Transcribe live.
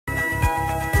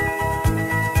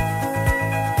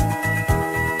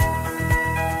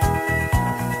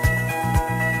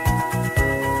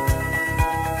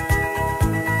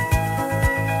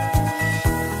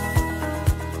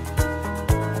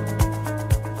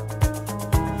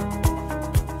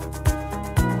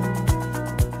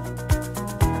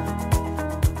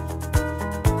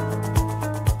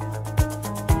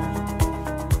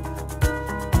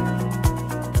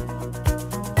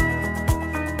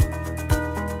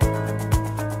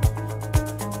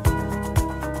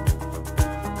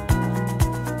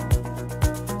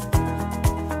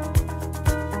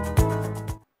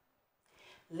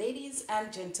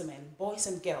and gentlemen, boys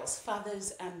and girls,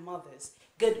 fathers and mothers,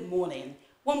 good morning.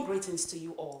 Warm greetings to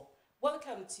you all.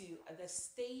 Welcome to the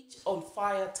Stage on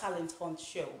Fire Talent Hunt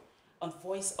show on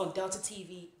Voice on Delta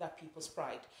TV, The People's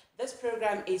Pride. This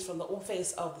program is from the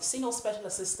office of the Senior Special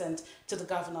Assistant to the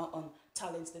Governor on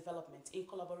Talent Development in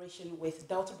collaboration with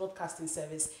Delta Broadcasting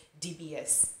Service,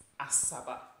 DBS,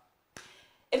 Asaba.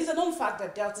 It is a known fact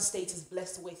that Delta State is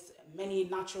blessed with many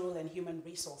natural and human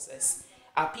resources.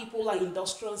 Our people are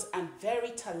industrious and very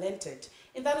talented,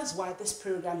 and that is why this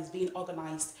program is being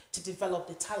organized to develop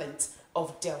the talent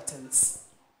of Deltans.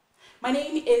 My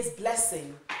name is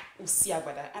Blessing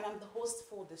Usiagbada, and I'm the host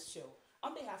for this show.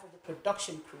 On behalf of the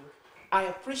production crew, I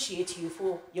appreciate you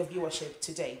for your viewership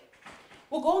today.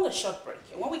 We'll go on a short break,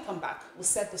 and when we come back, we'll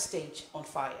set the stage on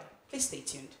fire. Please stay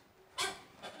tuned.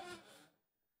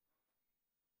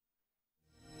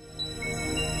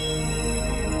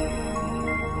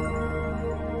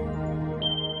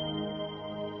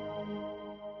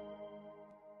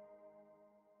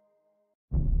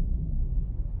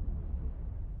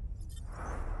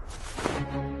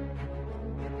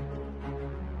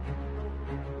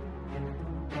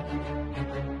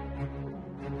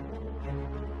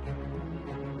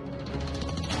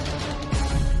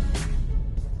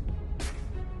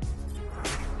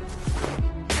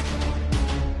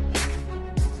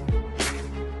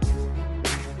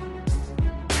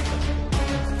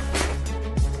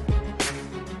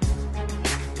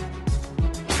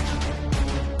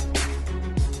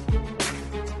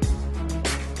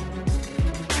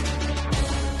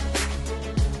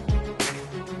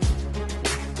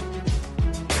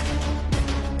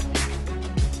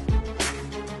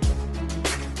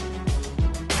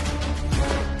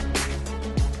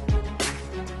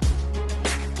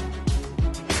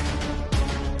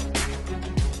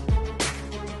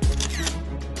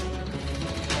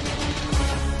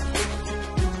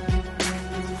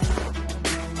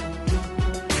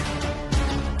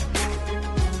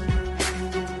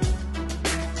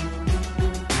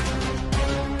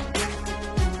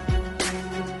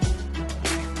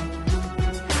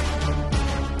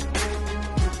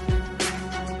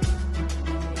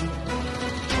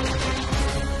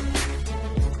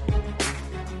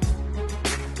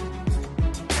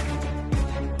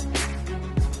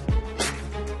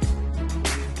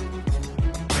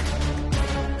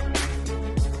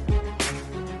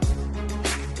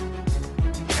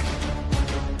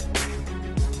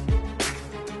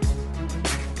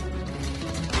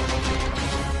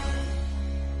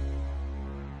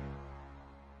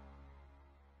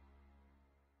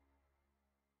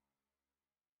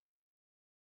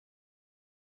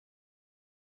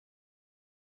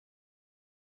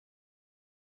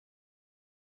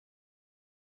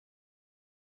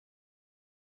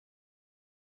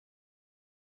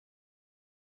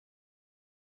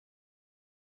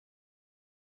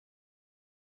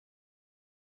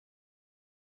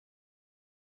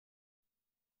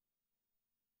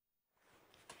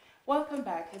 Welcome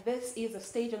back. This is the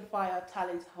Stage on Fire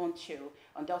Talent Hunt show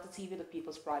on Delta TV, The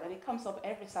People's Pride, and it comes up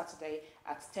every Saturday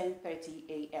at 10:30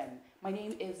 a.m. My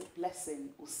name is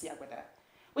Blessing Usiagbada.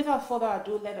 Without further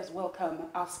ado, let us welcome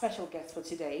our special guest for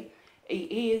today.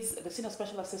 He is the Senior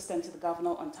Special Assistant to the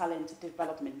Governor on Talent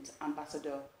Development,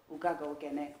 Ambassador Ugaga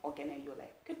Ogene Yole.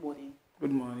 Good morning.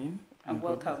 Good morning. And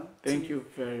welcome. Thank you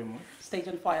very much. Stage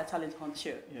on Fire Talent Hunt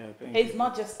show. Yeah, thank you. He's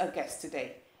not just a guest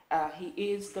today.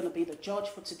 He is going to be the judge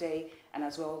for today and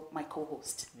as well my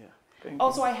co-host. Yeah, thank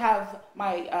also, you. I have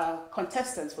my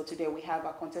contestants for today. We have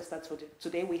our contestants for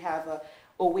today. We have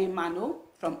Owe Mano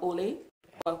from Ole.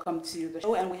 Welcome to the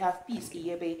show. And we have Peace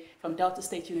Iyebe from Delta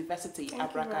State University,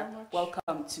 Abraka.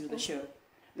 Welcome to the show.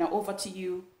 Now over to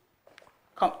you,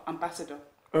 Ambassador.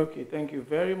 Okay, thank you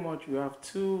very much. We have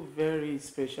two very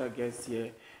special guests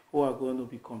here who are going to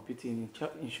be competing.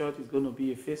 In short, it's going to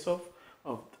be a face-off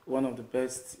of one of the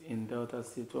best in Delta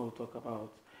State when we talk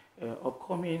about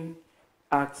upcoming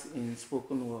acts in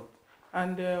spoken word.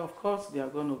 And of course, they are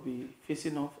going to be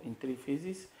facing off in 3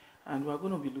 phases, and we are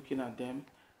going to be looking at them.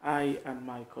 I and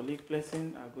my colleague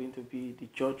Blessing are going to be the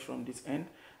judge from this end.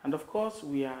 And of course,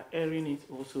 we are airing it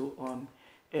also on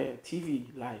TV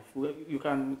live. You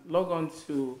can log on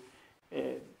to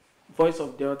Voice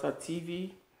of Delta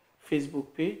TV Facebook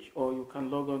page, or you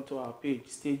can log on to our page,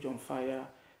 Stage on Fire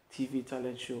TV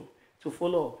Talent Show, to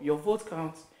follow up. Your vote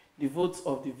counts. The votes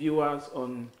of the viewers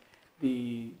on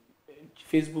the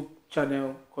Facebook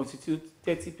channel constitute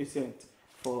 30%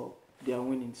 for their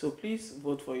winning. So please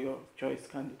vote for your choice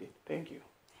candidate. Thank you.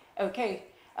 Okay.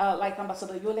 Like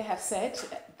Ambassador Yole has said,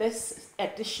 this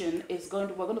edition is we're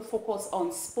going to focus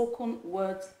on Spoken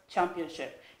Words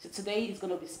Championship. So today is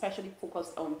going to be specially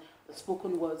focused on the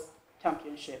Spoken Words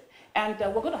Championship. And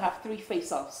we're going to have 3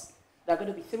 face-offs. There are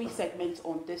going to be 3 segments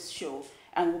on this show,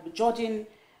 and we'll be judging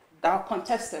our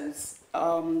contestants,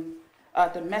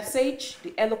 the message,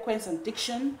 the eloquence and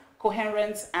diction,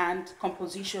 coherence and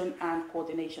composition and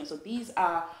coordination. So these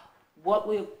are what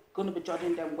we're going to be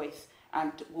judging them with,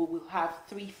 and we will have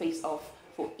 3 face-offs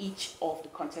for each of the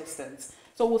contestants.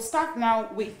 So we'll start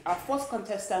now with our first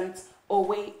contestant,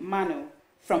 Owe Manu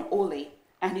from Ole,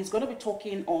 and he's going to be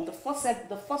talking on the first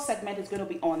segment is going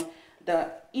to be on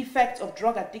the effect of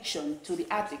drug addiction to the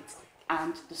addict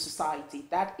and the society.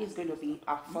 That is going to be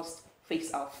our first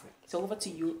face-off. So over to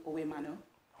you, Owe Manu.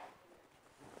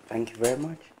 Thank you very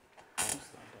much.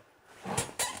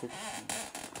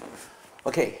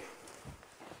 Okay.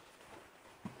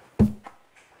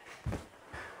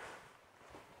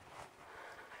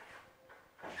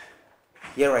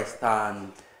 Here I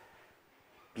stand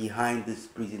behind these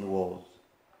prison walls,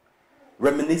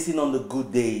 reminiscing on the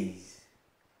good days.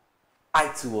 I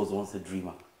too was once a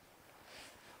dreamer,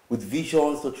 with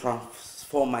visions to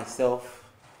transform myself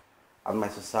and my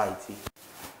society.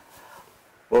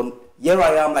 But here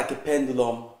I am like a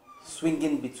pendulum,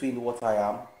 swinging between what I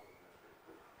am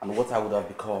and what I would have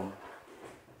become.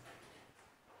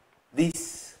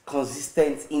 This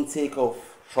consistent intake of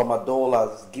tramadol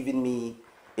has given me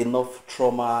enough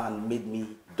trauma and made me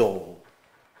dull.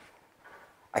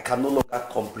 I can no longer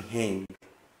comprehend.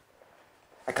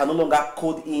 I can no longer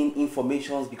code in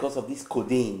informations because of this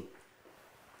coding.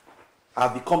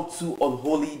 I've become too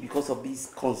unholy because of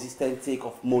this consistent take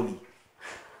of molly.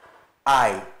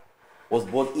 I was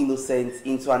born innocent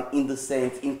into an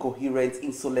indecent, incoherent,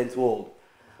 insolent world.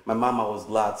 My mama was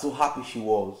glad, so happy she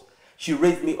was. She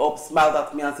raised me up, smiled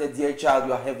at me and said, "Dear child,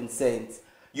 you are heaven sent.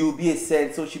 You will be a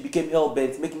saint." So she became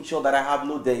hell-bent, making sure that I have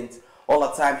no dent. All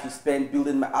the time she spent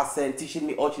building my ascent, teaching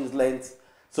me urchin's length,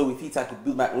 so with it I could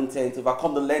build my own tent,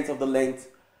 overcome the length of the length.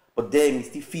 But damn, it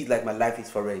still feels like my life is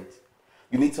for rent.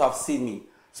 You need to have seen me,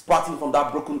 sprouting from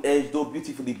that broken edge, though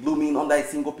beautifully blooming, under a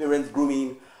single parent's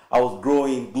grooming. I was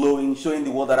growing, glowing, showing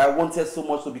the world that I wanted so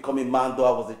much to become a man, though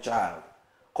I was a child.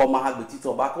 Come and have the tea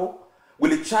tobacco.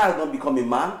 Will a child not become a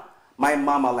man? My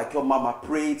mama, like your mama,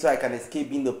 prayed so I can escape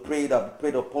being the prey that be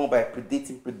preyed upon by a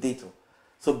predating predator.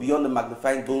 So beyond the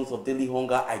magnifying bones of daily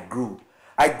hunger, I grew.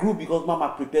 I grew because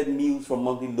mama prepared meals from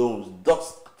monthly loans.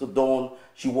 Dusk to dawn,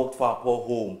 she worked for our poor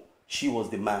home. She was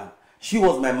the man. She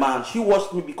was my man. She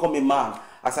watched me become a man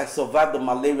as I survived the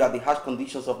malaria, the harsh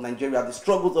conditions of Nigeria, the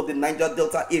struggles of the Niger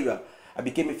Delta area. I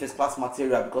became a first-class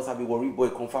material because I'm a worry boy,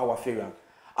 confirmed warfare.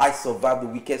 I survived the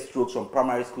wicked strokes from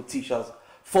primary school teachers,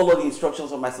 followed the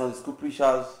instructions of my Sunday school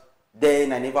preachers.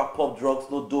 Then I never popped drugs,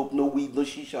 no dope, no weed, no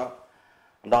shisha.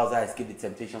 And that was how I escaped the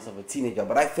temptations of a teenager.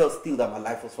 But I felt still that my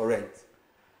life was for rent.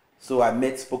 So I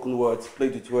met spoken words,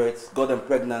 played with words, got them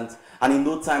pregnant, and in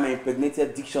no time I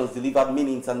impregnated dictions, delivered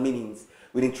meanings and meanings,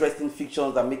 with interesting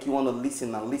fictions that make you want to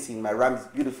listen and listen. My rhyme is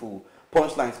beautiful,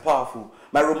 punchlines powerful.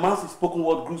 My romance with spoken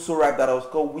word grew so ripe that I was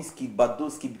called Whiskey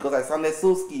Badoski because I sounded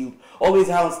so skilled. Always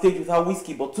high on stage without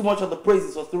whiskey, but too much of the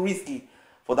praises was too risky.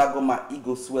 For that got my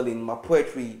ego swelling, my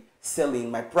poetry selling,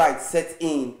 my pride set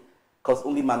in, cause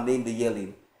only my name the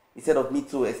yelling. Instead of me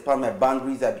to expand my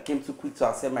boundaries, I became too quick to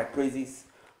accept my praises.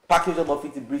 Package them off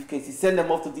into briefcases, send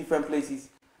them off to different places.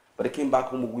 But they came back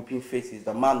home with weeping faces.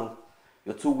 The Manu,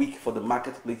 you're too weak for the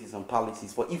marketplaces and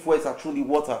palaces. For if words are truly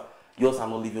water, yours are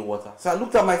not living water. So I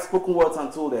looked at my spoken words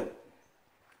and told them,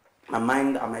 my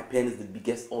mind and my pen is the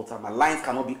biggest altar. My lines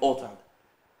cannot be altered.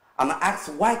 And I asked,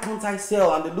 why can't I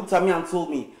sell? And they looked at me and told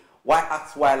me, why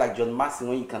ask why like John Massey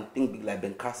when you can think big like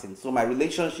Ben Carson? So my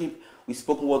relationship with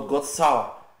spoken word got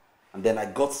sour. And then I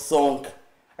got sunk.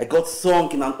 I got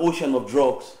sunk in an ocean of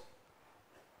drugs.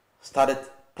 Started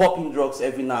popping drugs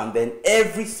every now and then.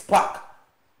 Every spark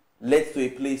led to a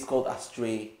place called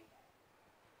Astray.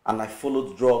 And I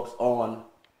followed drugs on.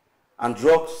 And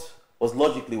drugs was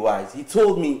logically wise. He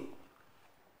told me,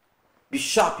 be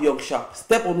sharp, young sharp.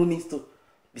 Step on who needs to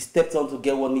be stepped on to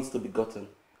get what needs to be gotten.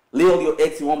 Lay all your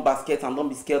eggs in one basket and don't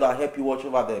be scared. I'll help you watch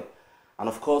over them. And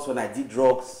of course, when I did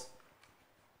drugs,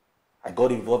 I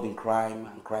got involved in crime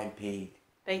and crime paid.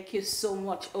 Thank you so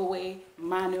much, Owe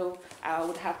Manu. I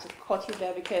would have to cut you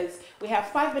there because we have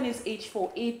 5 minutes each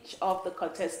for each of the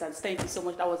contestants. Thank you so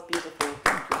much. That was beautiful.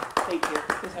 Thank you.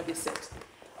 Please have your seat.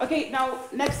 Okay, now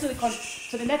next to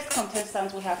the next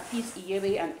contestants, we have Peace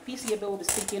Iyebe, and Peace Iyebe will be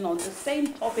speaking on the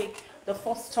same topic, the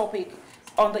first topic,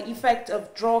 on the effect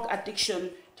of drug addiction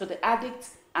to the addict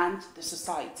and the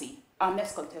society. Our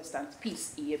next contestant,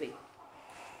 Peace Iyebe.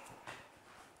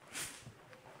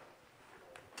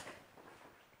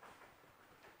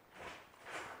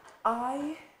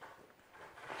 I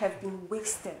have been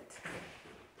wasted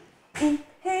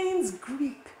pain's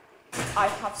grip, I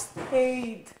have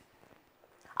stayed.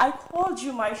 I called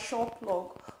you my shore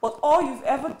plug, but all you've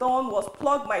ever done was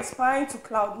plug my spine to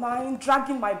cloud 9,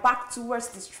 dragging my back towards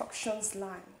destruction's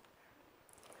line.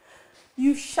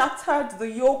 You shattered the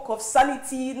yoke of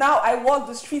sanity. Now I walk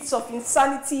the streets of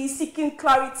insanity, seeking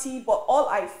clarity, but all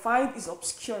I find is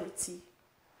obscurity.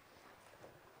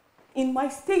 In my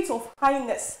state of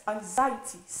highness,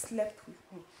 anxiety slept with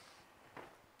me.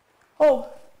 Oh,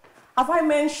 have I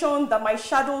mentioned that my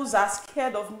shadows are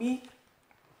scared of me?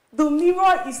 The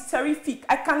mirror is terrific.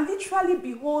 I can literally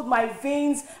behold my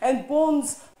veins and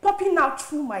bones popping out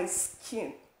through my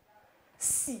skin.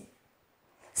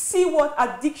 See what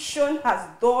addiction has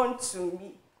done to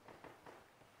me.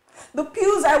 The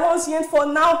pills I once yearned for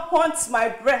now haunt my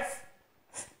breath.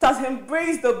 It has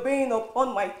embraced the vein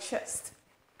upon my chest.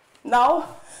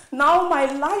 Now my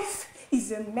life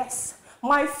is a mess.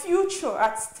 My future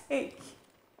at stake.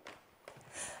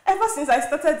 Ever since I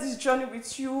started this journey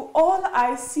with you, all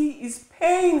I see is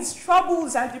pains,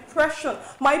 troubles, and depression.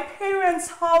 My parents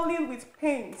howling with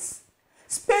pains,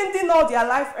 spending all their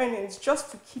life earnings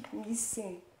just to keep me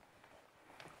sane.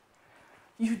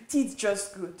 You did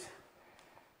just good.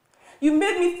 You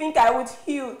made me think I would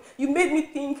heal. You made me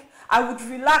think I would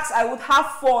relax, I would have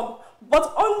fun.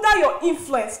 But under your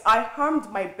influence, I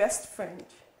harmed my best friend.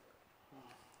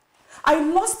 I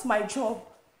lost my job.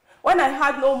 When I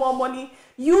had no more money,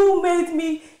 you made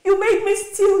me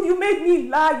steal, you made me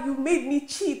lie, you made me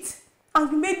cheat,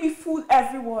 and you made me fool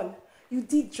everyone. You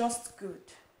did just good.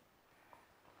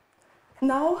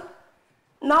 Now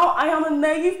I am a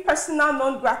naive persona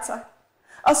non grata,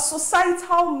 a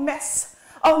societal mess,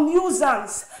 a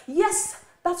nuisance. Yes,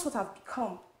 that's what I've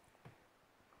become.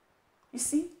 You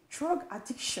see, drug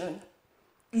addiction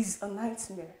is a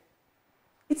nightmare.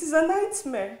 It is a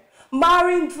nightmare,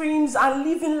 marring dreams and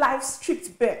living life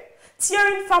stripped bare,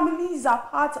 tearing families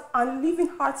apart and leaving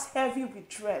hearts heavy with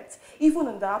dread, even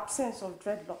in the absence of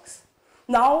dreadlocks.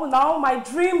 Now my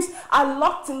dreams are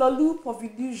locked in a loop of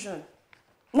illusion.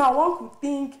 Now one could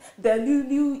think the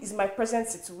Lulu is my present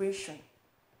situation.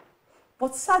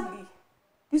 But sadly,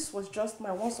 this was just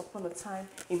my once upon a time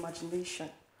imagination,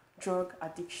 drug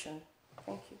addiction.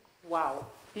 Thank you. Wow,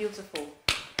 beautiful.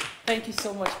 Thank you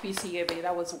so much, PCAB.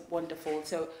 That was wonderful.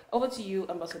 So over to you,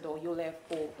 Ambassador Yole,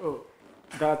 for... Oh,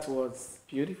 that was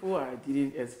beautiful. I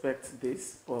didn't expect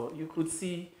this, but you could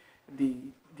see the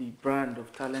brand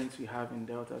of talent we have in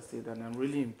Delta State, and I'm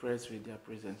really impressed with their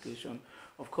presentation.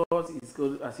 Of course, it's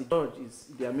good as a judge.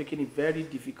 They are making it very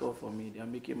difficult for me. They are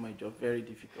making my job very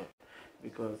difficult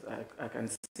because I can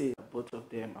say that both of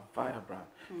them are firebrand.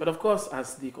 But of course,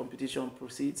 as the competition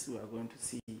proceeds, we are going to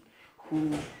see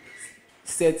who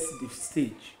sets the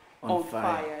stage on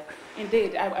fire.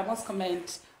 Indeed, I must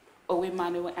commend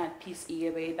Owemanu and Peace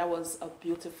Iyebe. That was a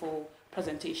beautiful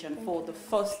presentation for the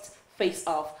first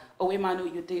face-off.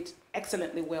 Owemanu, you did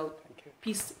excellently well.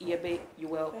 Peace Iyebe, you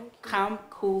were calm,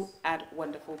 cool, and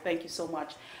wonderful. Thank you so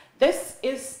much. This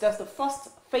is just the first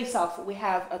face-off. We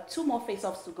have 2 more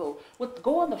face-offs to go. We'll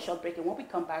go on a short break, and when we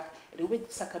come back, it will be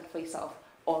the second face-off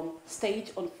on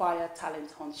Stage on Fire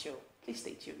Talent Hunt Show. Please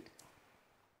stay tuned.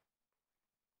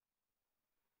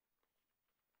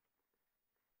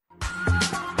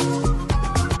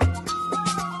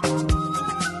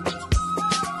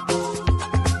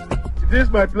 It is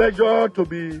my pleasure to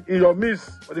be in your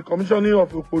midst for the commissioning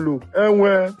of Okpolo,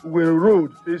 Enwe, Uwe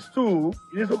Road, Phase 2,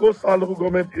 in Isoko South Local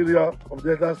Government Area of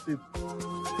Delta State.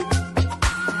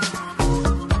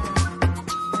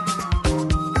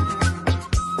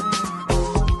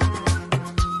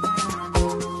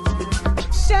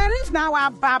 Sheriff now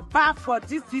a baba for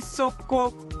this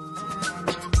Isoko.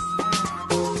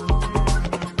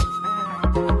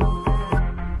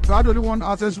 We had only one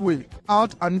access way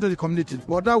out and into the community,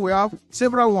 but now we have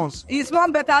several ones. It's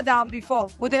one better than before.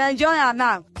 We enjoy it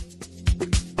now.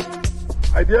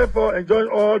 I therefore enjoin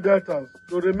all Deltans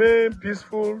to remain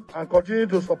peaceful and continue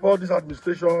to support this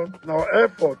administration in our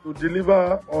effort to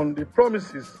deliver on the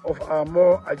promises of our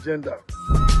more agenda.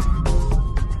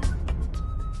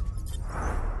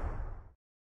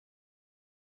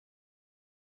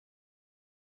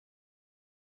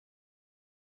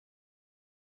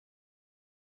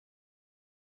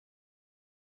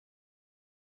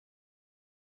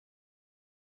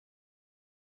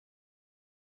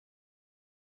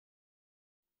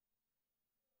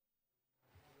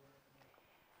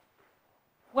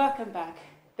 Welcome back.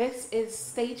 This is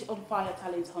Stage on Fire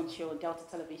Talent Hunt Show on Delta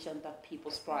Television, the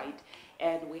People's Pride.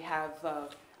 And we have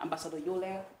Ambassador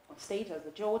Yole on stage as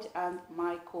the judge and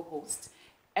my co-host.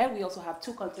 And we also have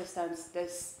 2 contestants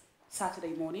this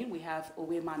Saturday morning, we have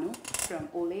Owe Manu from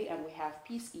Ole, and we have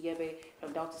Peace Iyebe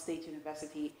from Delta State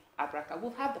University, Abraka.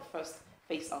 We've had the first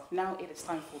face-off. Now it is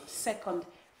time for the second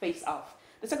face-off.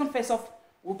 The second face-off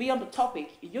will be on the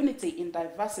topic, unity in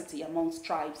diversity amongst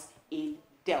tribes in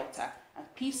Delta. And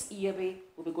Peace Iyebe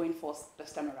will be going first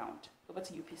this time around. Over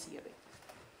to you, Peace Iyebe.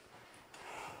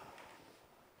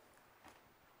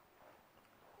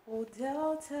 Oh,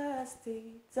 Delta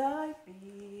State, thy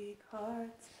big heart,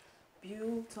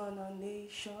 built on a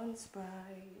nation's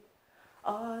pride.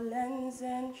 Our lands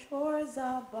and shores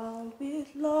are bound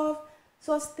with love,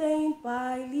 sustained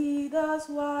by leaders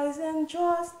wise and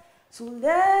just. So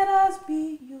let us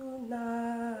be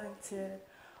united,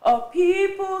 a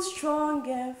people strong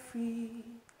and free.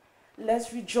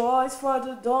 Let's rejoice for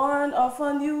the dawn of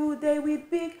a new day with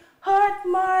big heart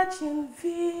marching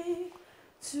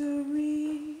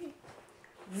victory.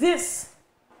 This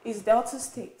is Delta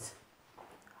State.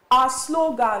 Our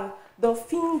slogan, the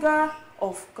finger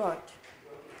of God,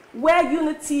 where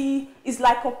unity is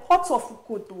like a pot of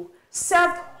ukodo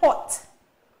served hot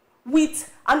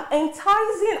with an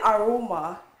enticing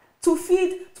aroma to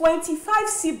feed 25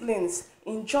 siblings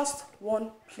in just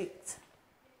one plate.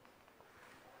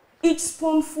 Each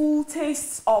spoonful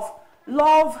tastes of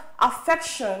love,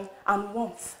 affection, and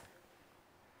warmth.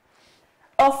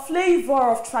 A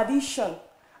flavor of tradition,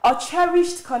 a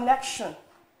cherished connection.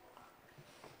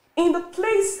 In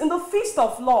the feast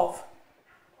of love,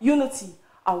 unity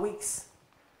awakes.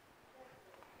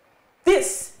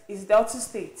 This is Delta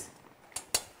State.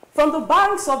 From the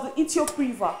banks of the Ethiop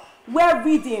River, where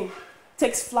reading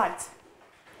takes flight,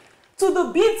 to the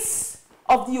beats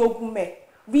of the Ogume,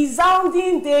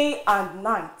 resounding day and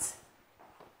night.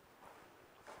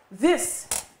 This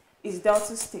is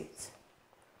Delta State.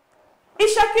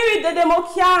 Ishakiri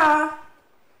Dedemokia,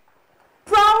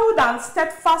 proud and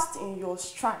steadfast in your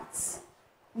strides,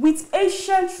 with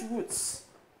ancient roots,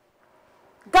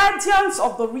 guardians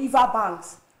of the river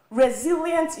banks,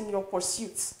 resilient in your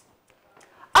pursuits.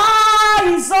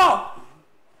 Izon,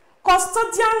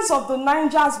 custodians of the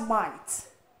Niger's might,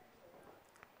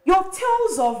 your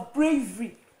tales of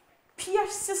bravery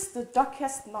pierces the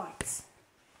darkest night.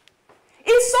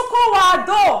 Isoko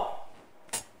Wado,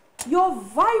 your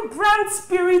vibrant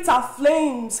spirit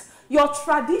aflames, your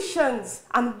traditions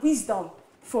and wisdom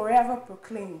forever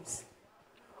proclaims.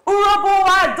 Urobo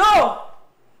Wado,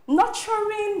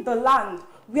 nurturing the land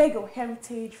where your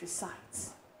heritage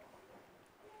resides,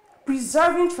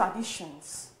 preserving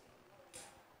traditions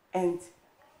and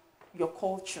your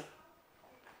culture.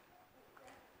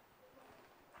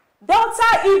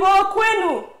 Delta Igbo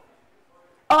Kwenu,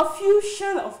 a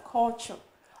fusion of culture,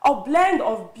 a blend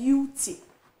of beauty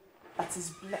that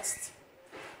is blessed.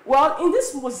 Well, in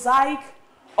this mosaic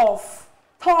of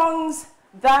tongues,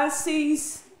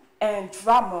 dances, and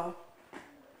drama,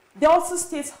 Delta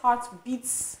State's heart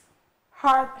beats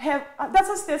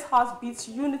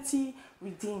unity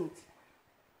redeemed.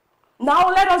 Now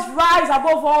let us rise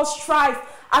above all strife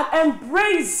and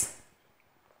embrace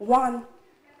one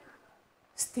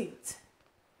state.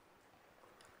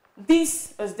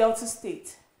 This is Delta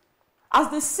State. As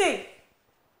they say,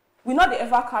 we not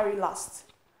ever carry last.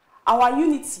 Our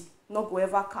unity not go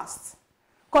ever cast.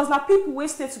 Because now people will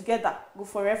stay together, go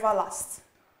forever last.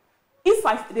 If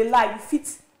they lie, you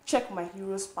fit check my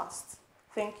heroes past.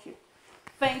 Thank you.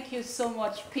 Thank you so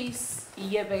much, Peace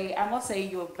Iyebe. I must say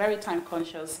you're very time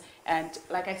conscious, and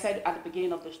like I said at the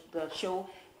beginning of the show,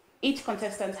 each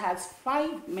contestant has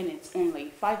 5 minutes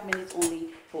only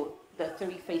for the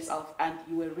 3 face-off, and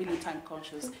you were really time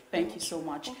conscious. Thank you so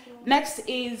much. Next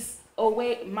is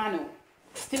Owe Manu,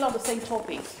 still on the same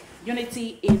topic,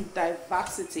 unity in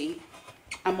diversity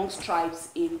amongst tribes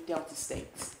in Delta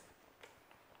State.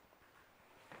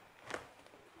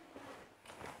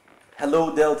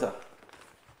 Hello, Delta.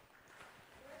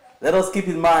 Let us keep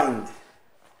in mind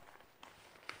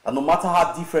that no matter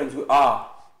how different we are,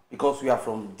 because we are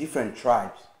from different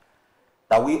tribes,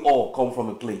 that we all come from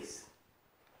a place.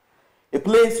 A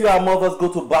place where our mothers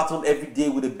go to battle every day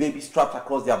with a baby strapped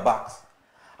across their backs,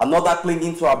 another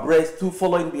clinging to her breast, two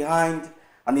following behind,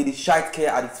 and it is child care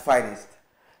at its finest.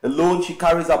 Alone she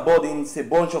carries her burdens, a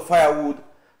bunch of firewood,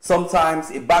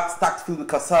 sometimes a bag stacked filled with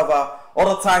cassava,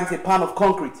 other times a pan of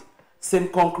concrete, same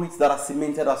concrete that has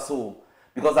cemented her soul.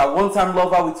 Because our one-time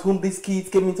lover with whom these kids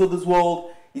came into this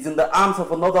world is in the arms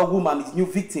of another woman, his new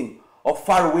victim, or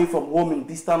far away from home in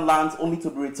distant lands, only to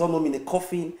be returned home in a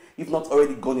coffin, if not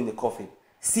already gone in a coffin.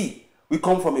 See, we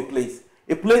come from a place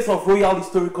of royal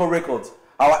historical records.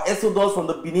 Our exodus from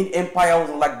the Benin Empire was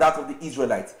like that of the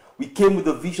Israelites. We came with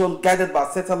a vision guided by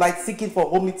satellites, seeking for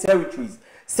homely territories,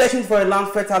 searching for a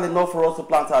land fertile enough for us to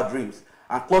plant our dreams.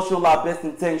 and clutching all our best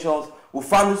intentions, we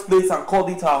found this place and called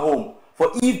it our home.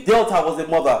 For if Delta was a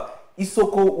mother,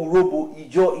 Isoko, Urobo,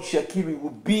 Ijo, Ishekiri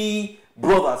would be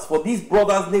brothers. For these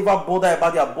brothers never bother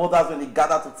about their borders when they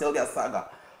gather to tell their saga.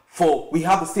 For we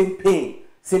have the same pain,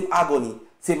 same agony,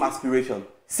 same aspiration.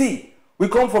 See, we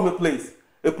come from a place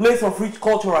of rich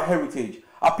cultural heritage.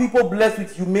 Our people blessed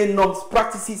with humane norms,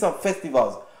 practices, and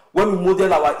festivals. When we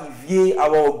model our Ivie, our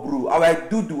Obru, our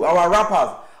Dudu, our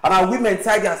rappers, and our women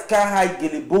tie their sky high,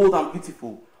 gay, bold, and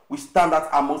beautiful, we stand out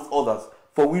amongst others,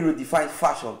 for we redefine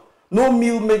fashion. No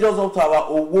meal measures up to our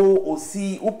Owo,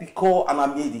 Osi, Upiko, and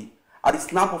Amedi. At the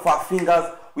snap of our fingers,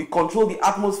 we control the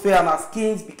atmosphere and our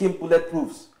skins became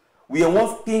bulletproofs. We are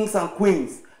once kings and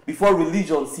queens before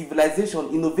religion, civilization,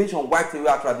 innovation wiped away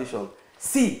our tradition.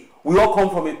 See, we all come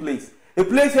from a place where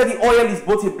the oil is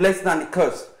both a blessing and a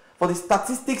curse. For the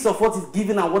statistics of what is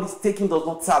given and what is taken does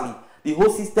not tally. The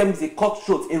whole system is a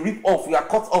cutthroat, a rip-off. We are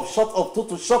cut off, shut off,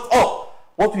 total shut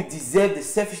up. What we deserve, they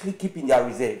selfishly keep in their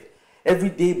reserve. Every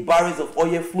day, barrels of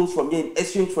oil flows from here in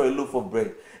exchange for a loaf of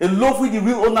bread. A loaf with the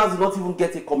real owners do not even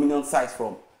get a communion size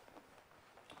from.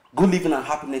 Good living and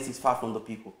happiness is far from the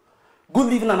people. Good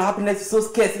living and happiness is so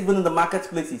scarce even in the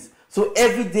marketplaces. So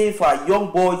every day for our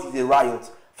young boys is a riot.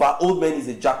 For our old men is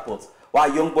a jackpot. While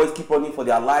our young boys keep running for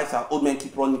their lives, our old men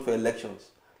keep running for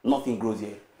elections. Nothing grows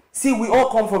here. See, we all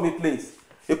come from a place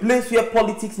where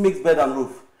politics makes bed and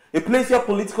roof. A place where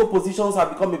political positions have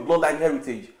become a bloodline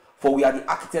heritage. For we are the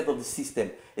architect of the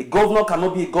system. A governor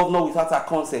cannot be a governor without our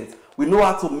consent. We know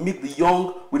how to meet the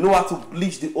young. We know how to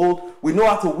bleach the old. We know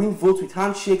how to win votes with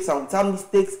handshakes, and without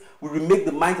mistakes, we remake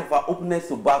the mind of our opponents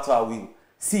to bow to our will.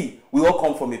 See, we all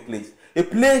come from a place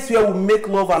where we make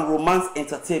love and romance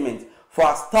entertainment. For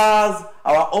our stars,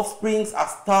 our offsprings are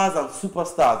stars and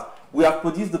superstars. We have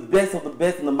produced the best of the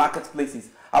best in the marketplaces.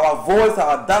 Our voice,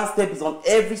 our dance step is on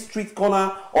every street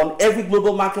corner, on every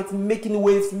global market, making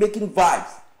waves, making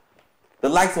vibes. The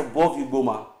likes of Bob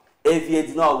Ugoma, Evie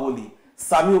Dina Awoli,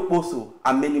 Samuel Poso,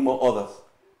 and many more others.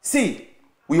 See,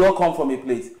 we all come from a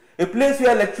place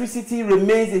where electricity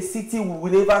remains a city we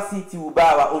will never see till we buy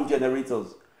our own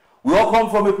generators. We all come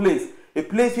from a place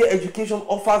where education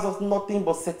offers us nothing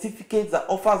but certificates that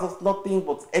offers us nothing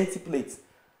but empty plates.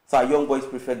 So our young boys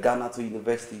prefer Ghana to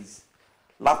universities,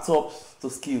 laptops to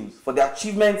skills. For their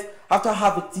achievements after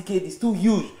half a decade is too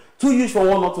huge for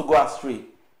one not to go astray.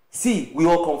 See, we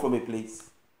all come from a place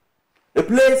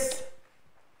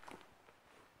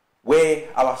where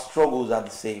our struggles are the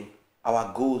same,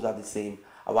 our goals are the same,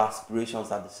 our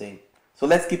aspirations are the same. So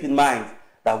let's keep in mind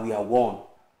that we are one,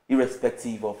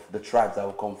 irrespective of the tribes that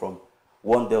we come from.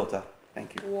 One Delta.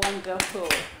 Thank you. Wonderful.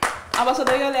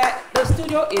 Ambassador Yole, the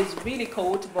studio is really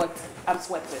cold, but I'm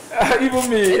sweating. Even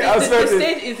me, I'm sweating. The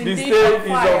stage is indeed on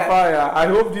fire. I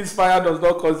hope this fire does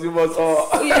not consume us all.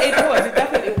 Oh, yeah, it will. It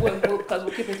definitely will, because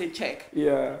we'll keep it in check.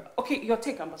 Yeah. Okay, your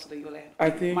take, Ambassador Yole. I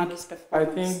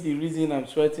think the reason I'm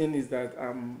sweating is that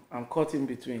I'm caught in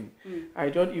between. I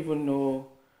don't even know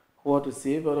what to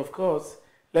say, but of course,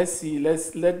 let's see.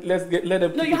 Let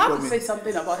them. No, you have to say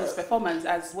something about his performance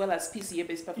as well as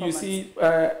PCA-based performance. You see,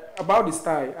 about the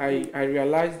style, I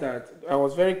realized that I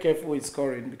was very careful with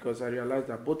scoring because I realized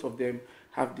that both of them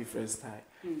have different style.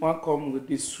 One comes with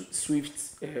this swift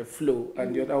flow,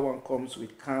 and the other one comes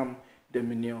with calm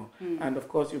demeanor. And of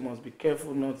course, you must be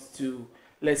careful not to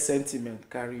let sentiment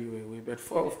carry you away. But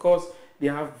of course, they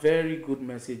have very good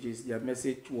messages. Their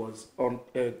message was on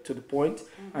to the point,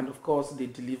 and of course, they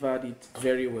delivered it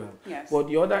very well. Yes. But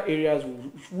the other areas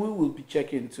we will be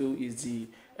checking to is the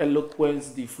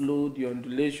eloquence, the flow, the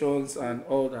undulations, and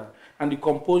all that, and the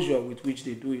composure with which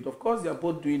they do it. Of course, they are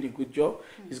both doing a good job.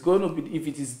 It's going to be, if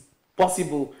it is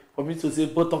possible for me to say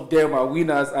both of them are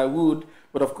winners, I would.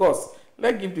 But of course,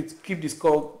 let's keep this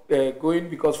call going,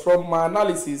 because from my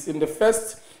analysis in the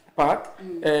first part,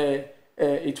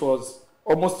 it was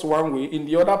almost one way. In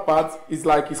the other part, it's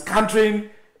like it's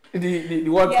countering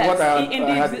what I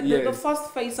had. The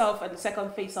first face-off and the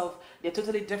second face-off, they're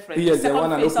totally different. Yes, the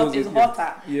second face-off is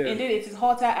hotter. Yeah. Indeed, it is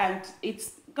hotter, and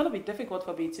it's going to be difficult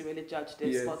for me to really judge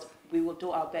this, Yes. but we will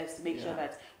do our best to make sure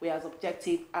that we are as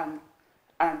objective and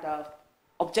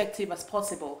objective as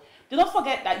possible. Do not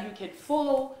forget that you can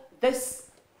follow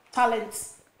this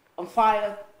Talent on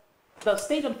Fire, the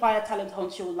Stage on Fire Talent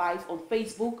Hunt Show live on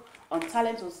Facebook, on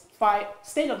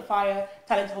Stage on Fire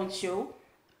Talent Hunt Show,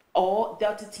 or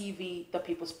Delta TV, The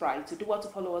People's Pride. So do want to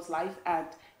follow us live and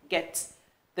get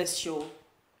this show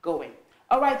going.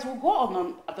 All right, we'll go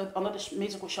on another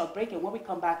musical short break, and when we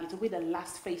come back, it will be the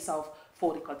last face-off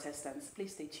for the contestants.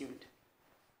 Please stay tuned.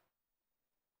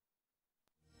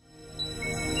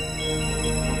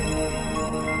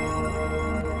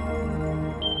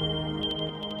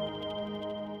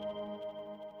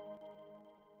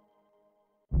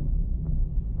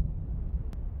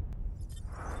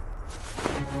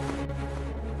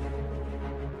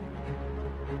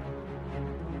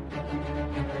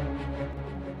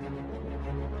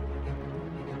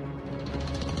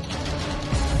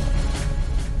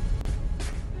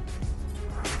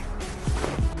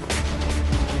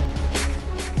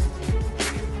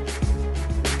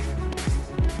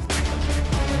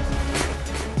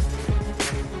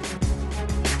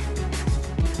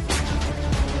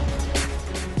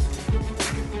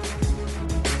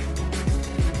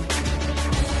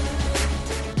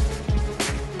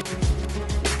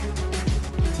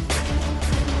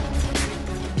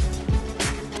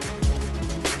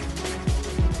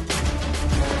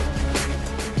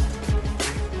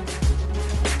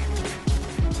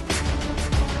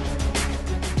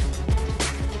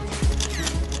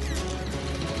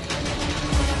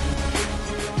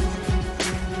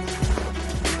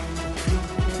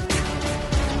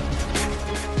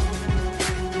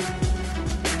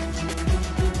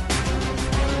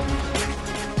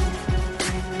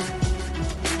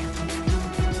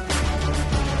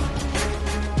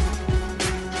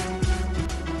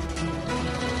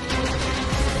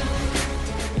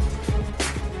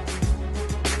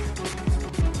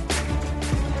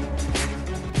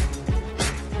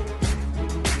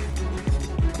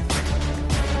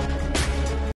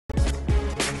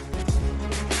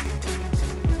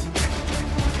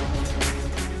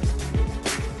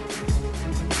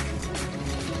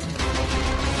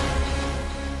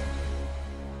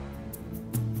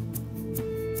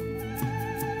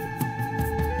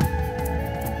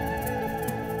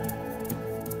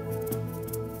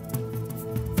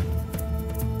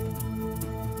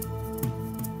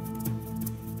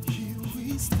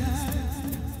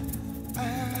 stand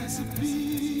as a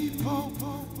people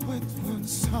with one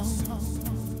song,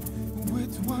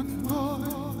 with one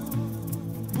voice.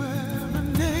 We're a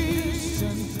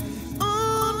nation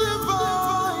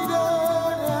undivided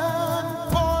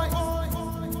and voice.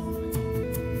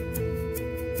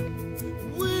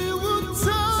 We will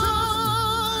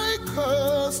take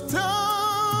a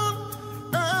stand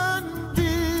and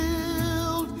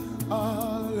build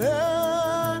our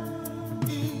land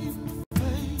in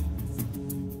faith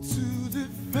to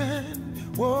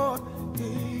defend what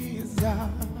is ours.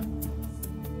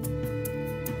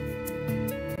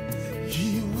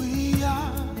 Here we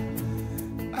are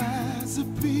as a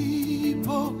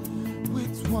people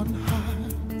with one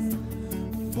heart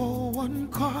for one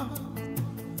cause.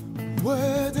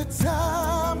 We're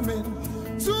determined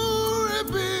to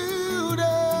rebuild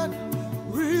and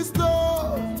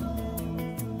restore.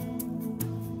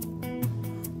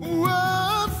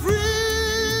 Where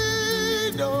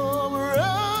freedom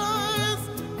rises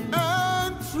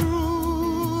and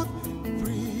truth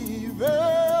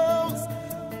prevails.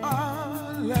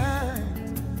 Our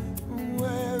land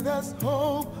where there's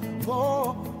hope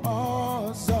for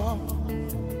us all.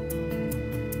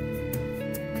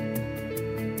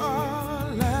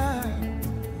 Our land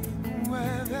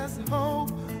where there's hope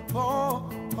for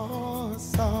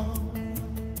us all.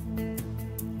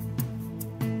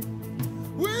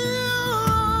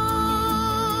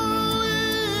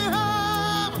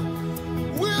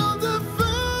 We'll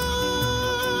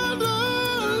defend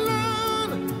our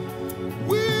land.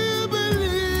 We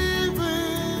believe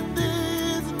in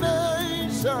this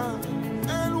nation,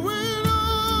 and we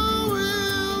know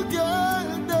we'll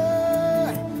get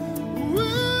there.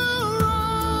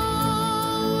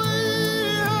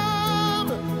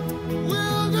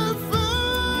 We'll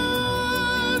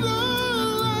defend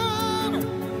our land.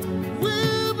 We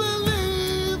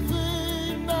believe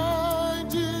in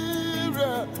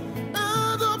Nigeria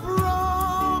and the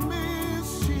promise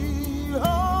she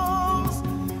holds,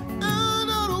 and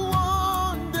that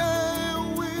one day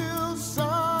we'll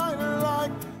shine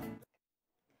like.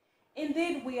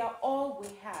 Indeed, we are all we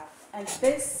have, and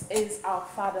this is our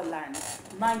fatherland.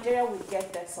 Nigeria will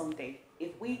get there someday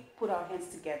if we put our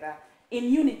hands together in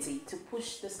unity to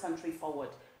push this country forward,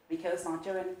 because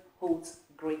Nigerian holds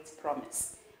great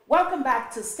promise. Welcome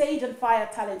back to Stage on Fire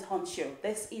Talent Hunt Show.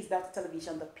 This is Delta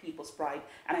Television, the People's Pride,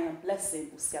 and I am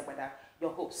Blessing Usiagbada,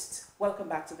 your host. Welcome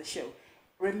back to the show.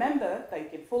 Remember that you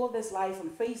can follow this live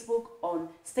on Facebook on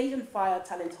Stage on Fire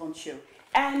Talent Hunt Show.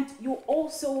 And you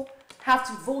also have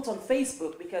to vote on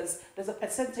Facebook, because there's a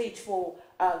percentage for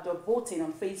the voting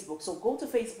on Facebook. So go to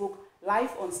Facebook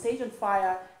live on Stage on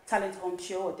Fire Talent Hunt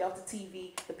Show or Delta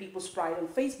TV, the People's Pride on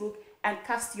Facebook, and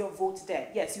cast your vote there.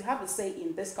 Yes, you have a say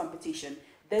in this competition.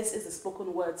 This is the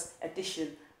spoken words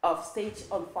edition of Stage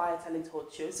on Fire Talent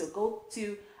Hunt Show. So go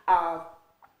to our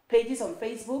pages on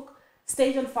Facebook,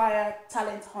 Stage on Fire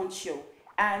Talent Hunt Show,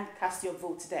 and cast your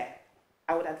vote there.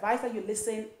 I would advise that you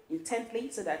listen intently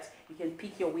so that you can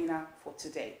pick your winner for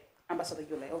today. Ambassador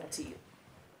Yule, over to you.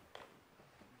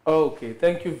 Okay,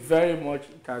 thank you very much.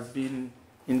 It has been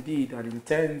indeed an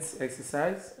intense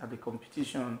exercise at the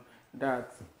competition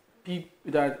that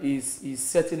is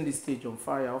setting the stage on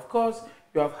fire. Of course,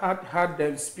 you have heard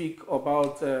them speak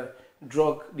about the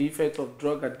effect of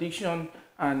drug addiction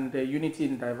and unity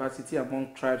and diversity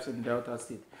among tribes in Delta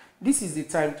State. This is the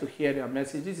time to hear their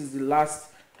message. This is the last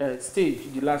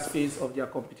stage, the last phase of their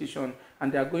competition,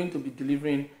 and they are going to be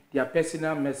delivering their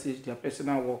personal message, their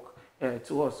personal work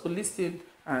to us. So listen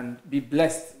and be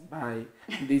blessed by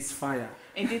this fire.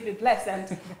 Indeed, be blessed,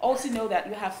 and also know that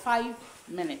you have 5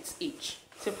 minutes each.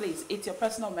 So please, it's your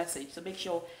personal message, so make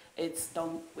sure it's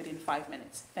done within 5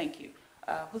 minutes. Thank you.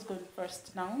 Who's going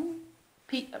first now?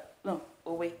 Pete?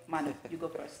 Manu, you go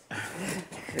first.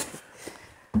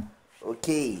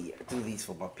 Okay, I do this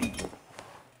for my people.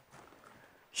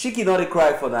 Shiki not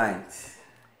cry for night.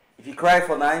 If you cry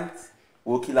for night,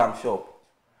 we'll kill him shop.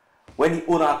 When the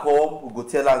owner come, we'll go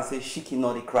tell her and say, Shiki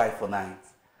not cry for night.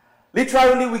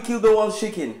 Literally, we kill the ones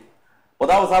shaking. But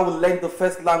that was how we learned the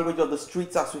first language of the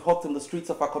streets as we hopped in the streets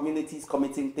of our communities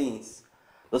committing things.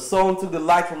 The sun took the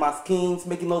light from our skins,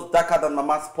 making us darker than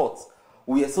mama's spots.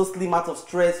 We were so slim out of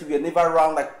stress, we were never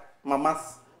round like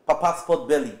papa's spot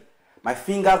belly. My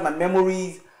fingers, my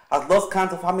memories, has lost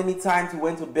count of how many times we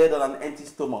went to bed on an empty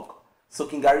stomach.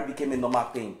 Soaking Gary became a normal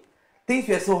thing. Things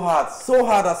were so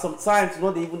hard that sometimes you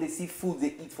know they even see food they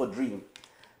eat for dream.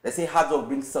 They say hard work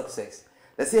brings success.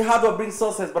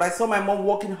 But I saw my mom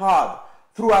working hard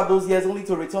throughout those years only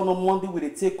to return on Monday with a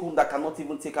take home that cannot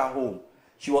even take her home.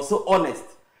 She was so honest.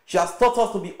 She has taught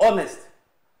us to be honest.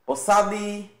 But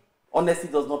sadly, honestly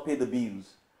does not pay the bills.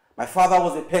 My father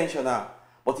was a pensioner,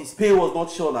 but his pay was not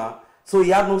shorter, so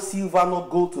he had no silver, no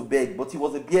gold to beg, but he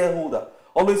was a beer holder,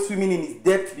 always swimming in his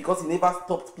debt because he never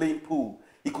stopped playing pool.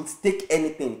 He could stake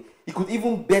anything. He could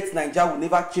even bet Nigeria will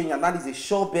never change, and that is a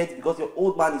sure bet because your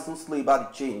old man is so slow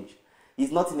about the change.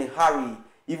 He's not in a hurry,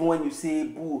 even when you say,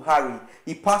 boo, hurry.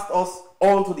 He passed us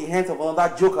on to the hands of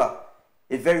another joker,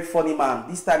 a very funny man.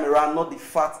 This time around, not the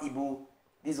fat Igbo.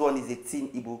 This one is a thin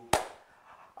Igbo.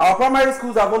 Our primary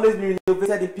schools have always been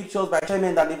renovated in pictures by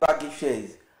chairmen that never give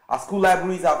shares. Our school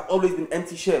libraries have always been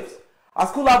empty shelves. Our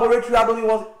school laboratory had only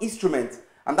one instrument,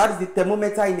 and that is the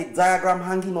thermometer in a diagram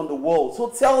hanging on the wall. So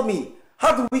tell me,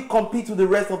 how do we compete with the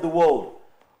rest of the world?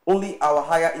 Only our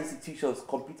higher institutions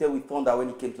competed with thunder when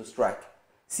it came to strike.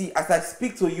 See, as I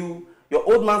speak to you, your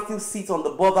old man still sits on the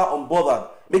border unbothered,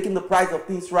 making the price of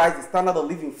things rise, the standard of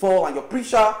living fall, and your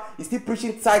preacher is still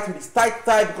preaching tight with his tight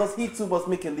tie because he too must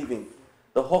make a living.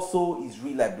 The hustle is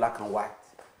real like black and white.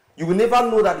 You will never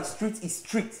know that the street is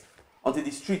street until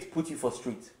the street puts you for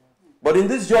street. But in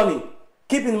this journey,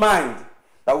 keep in mind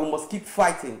that we must keep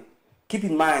fighting. Keep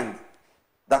in mind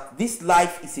that this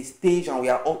life is a stage and we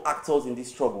are all actors in this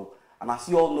struggle. And as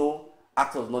you all know,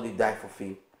 actors not they die for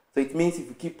fame. So it means if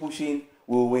we keep pushing,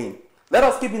 we'll win. Let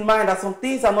us keep in mind that some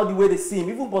things are not the way they seem.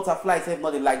 Even butterflies have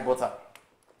not they like butter.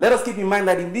 Let us keep in mind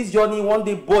that in this journey, one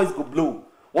day boys go blow,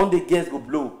 one day girls go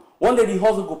blow, one day the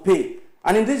hustle go pay.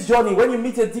 And in this journey, when you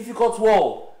meet a difficult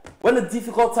wall, when a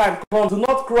difficult time comes, do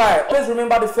not cry. Always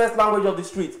remember the first language of the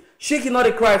street. Shake it not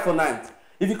a cry for night.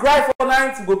 If you cry for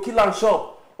night, you go kill and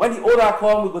shop. When the older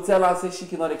come, we go tell her, say,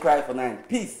 shake it not a cry for night.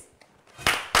 Peace.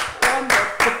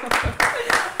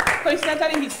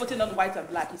 Coincidentally, he's putting on white and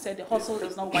black. He said the hustle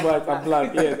is not white and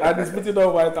black. Yes, and he's putting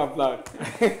on white and black.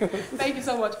 Thank you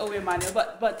so much, Owe Manuel.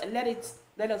 But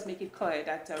let us make it clear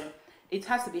that it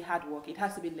has to be hard work. It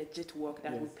has to be legit work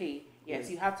that will pay.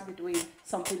 Yes, you have to be doing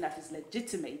something that is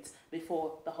legitimate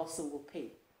before the hustle will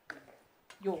pay.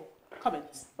 Your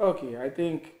comments? Okay, I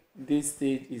think this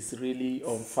stage is really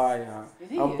on fire.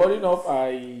 I'm burning up.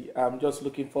 I am just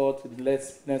looking forward to the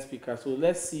next speaker. So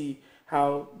let's see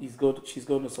how she's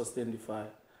going to sustain the fire.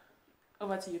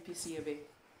 Over to you, PCOB.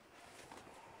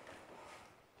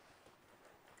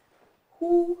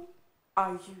 Who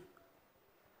are you?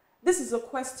 This is a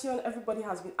question everybody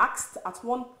has been asked at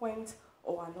one point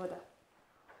or another.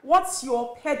 What's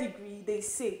your pedigree, they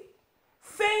say?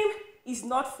 Fame is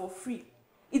not for free.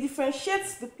 It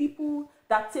differentiates the people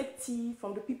that take tea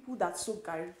from the people that sow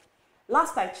gari.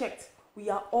 Last I checked,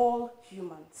 we are all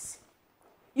humans.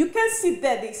 You can sit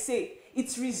there, they say.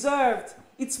 It's reserved.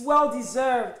 It's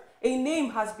well-deserved. A name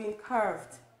has been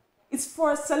carved. It's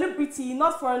for a celebrity,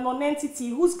 not for a non-entity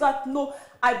who's got no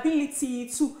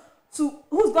ability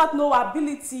who's got no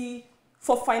ability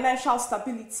for financial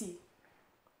stability.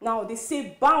 Now, they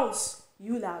say bounce,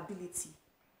 you liability.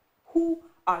 Who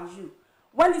are you?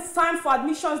 When it's time for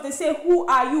admissions, they say, who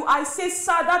are you? I say,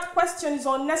 sir, that question is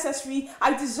unnecessary.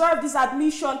 I deserve this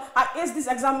admission. I ace these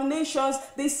examinations.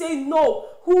 They say, no.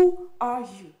 Who are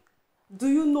you? Do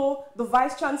you know the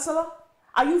vice chancellor?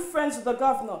 Are you friends with the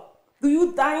governor? Do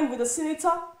you dine with the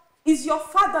senator? Is your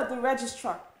father the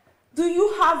registrar? Do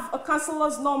you have a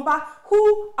councillor's number?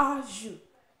 Who are you?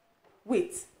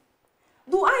 Wait.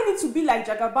 Do I need to be like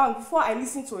Jagaban before I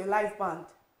listen to a live band?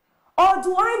 Or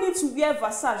do I need to wear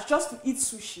Versace just to eat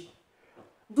sushi?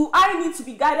 Do I need to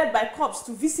be guided by cops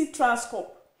to visit Transcorp?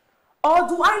 Or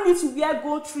do I need to wear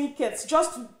gold trinkets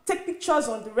just to take pictures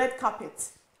on the red carpet?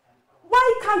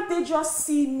 Why can't they just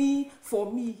see me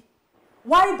for me?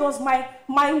 Why does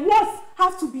my worth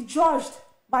have to be judged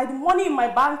by the money in my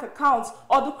bank account,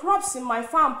 or the crops in my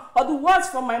farm, or the words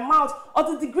from my mouth, or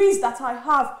the degrees that I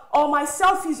have, or my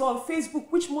selfies on Facebook,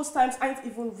 which most times aren't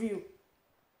even real?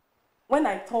 When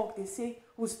I talk, they say,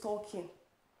 who's talking?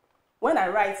 When I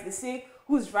write, they say,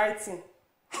 who's writing?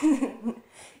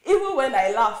 Even when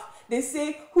I laugh, they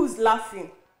say, who's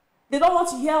laughing? They don't want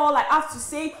to hear all I have to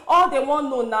say. All they want to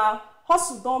know now,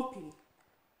 hustle don't pay.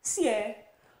 See,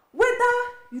 whether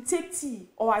you take tea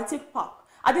or I take pap,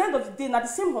 at the end of the day, not the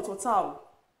same hot water.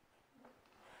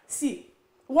 See,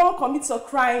 one commits a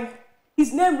crime,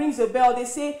 his name rings a bell, they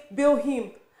say, bail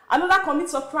him. Another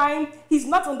commits a crime, he's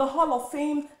not on the Hall of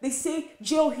Fame, they say,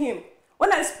 jail him.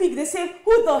 When I speak, they say,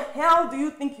 who the hell do you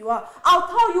think you are? I'll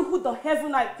tell you who the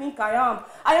heaven I think I am.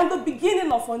 I am the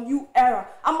beginning of a new era.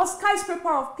 I'm a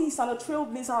skyscraper of peace and a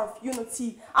trailblazer of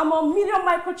unity. I'm a million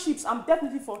microchips, I'm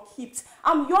definitely for keeps.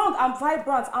 I'm young, I'm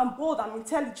vibrant, I'm bold, I'm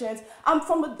intelligent. I'm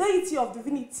from the deity of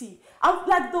divinity. I'm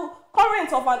like the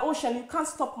current of an ocean, you can't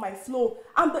stop my flow.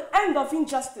 I'm the end of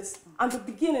injustice and the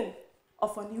beginning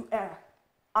of a new era.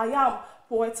 I am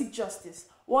poetic justice.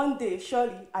 One day,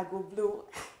 surely, I go blue.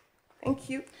 Thank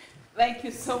you. Thank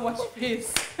you so much,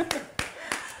 Peace.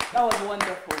 That was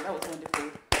wonderful. That was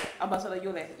wonderful. Ambassador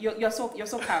Yule, you're so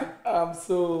calm. I'm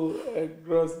so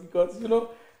gross because,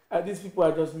 these people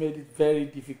have just made it very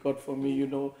difficult for me,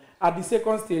 At the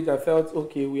second stage, I felt,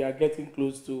 okay, we are getting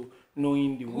close to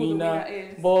knowing the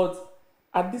winner. But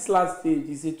at this last stage,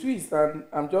 it's a twist, and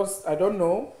I don't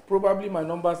know, probably my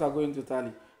numbers are going to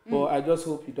tally, but I just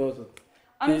hope it doesn't.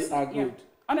 Honestly, they are good. Yeah.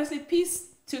 Honestly, Peace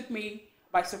took me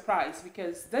by surprise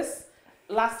because this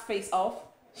last face-off,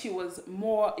 she was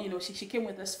more, she came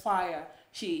with this fire.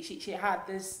 She had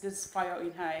this fire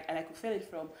in her, and I could feel it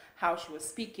from how she was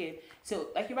speaking. So,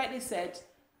 like you rightly said,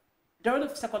 during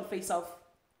the second face-off,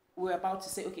 we're about to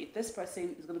say, okay, this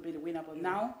person is going to be the winner, but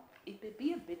now it may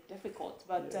be a bit difficult.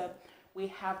 But we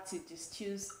have to just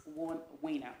choose one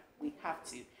winner. We have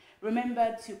to.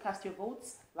 Remember to cast your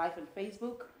votes live on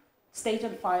Facebook, Stage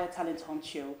on Fire Talent Hunt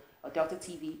Show, or Delta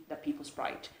TV, The People's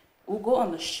Pride. We'll go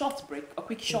on a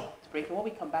quick short break, and when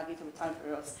we come back, it will be time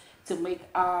for us to make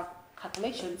our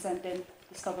calculations and then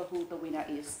discover who the winner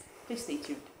is. Please stay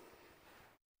tuned.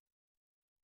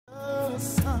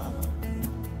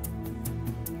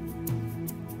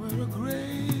 We're a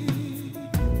great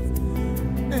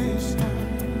nation.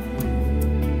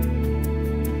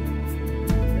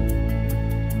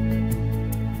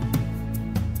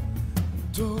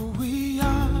 Though we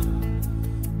are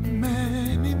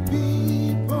many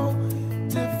people,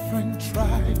 different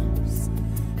tribes,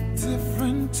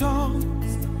 different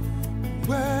tongues,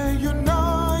 we're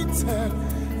united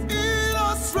in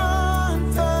our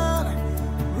strength and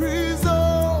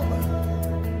resolve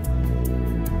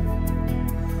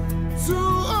to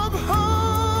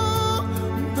uphold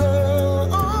the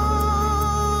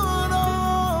honor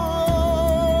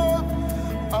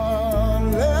of our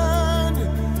land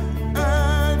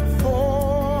and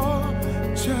for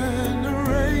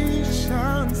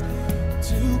generations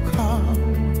to come.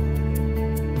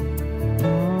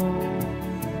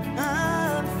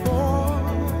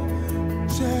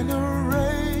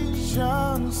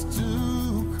 Generations to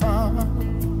come.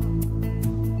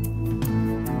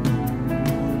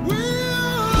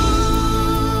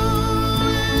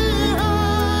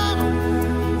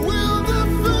 We'll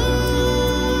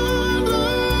defend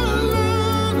our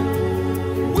land.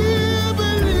 We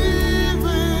believe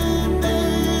in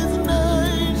this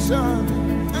nation,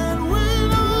 and we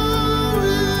know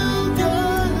we'll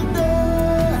get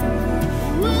there.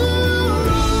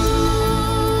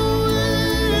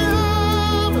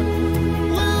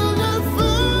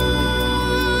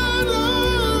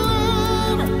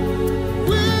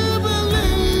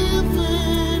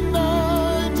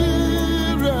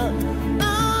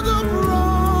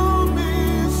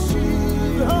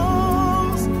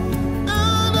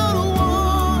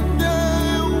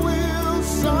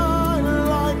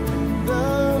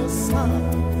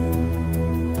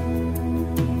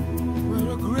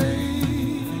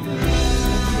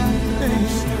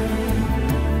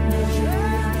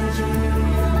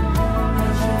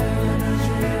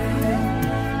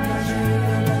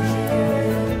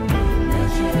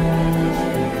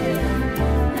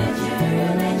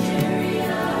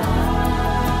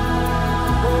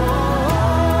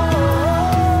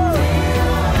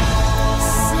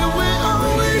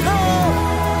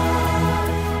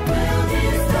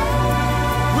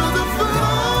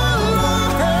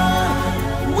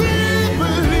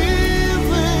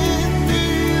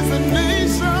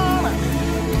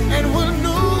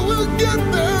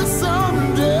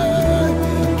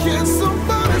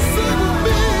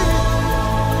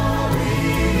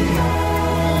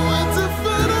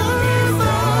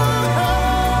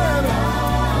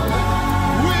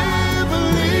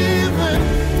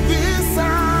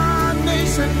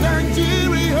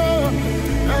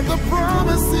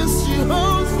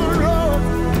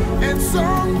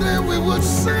 Someday we would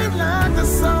sing like the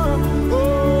song.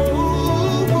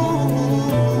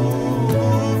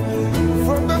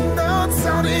 From the north,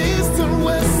 south, east, and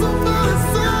west. Somebody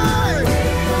say,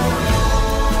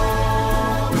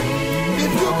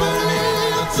 if you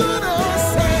believe to the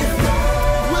say,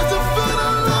 we're the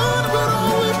final Lord with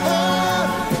all we have.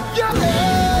 Yeah,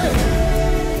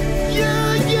 yeah,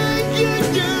 yeah, yeah, yeah,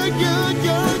 yeah, yeah,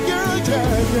 yeah, yeah.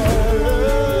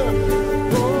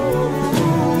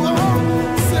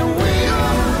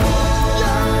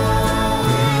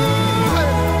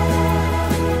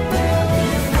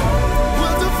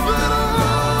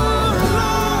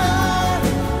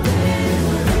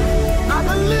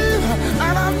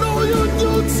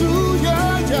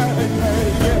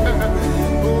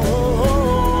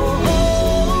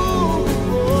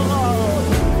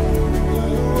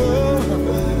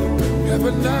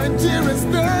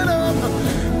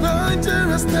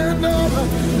 to stand up.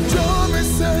 Join me,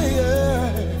 say,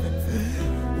 yeah.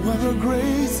 What a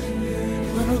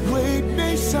great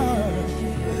nation.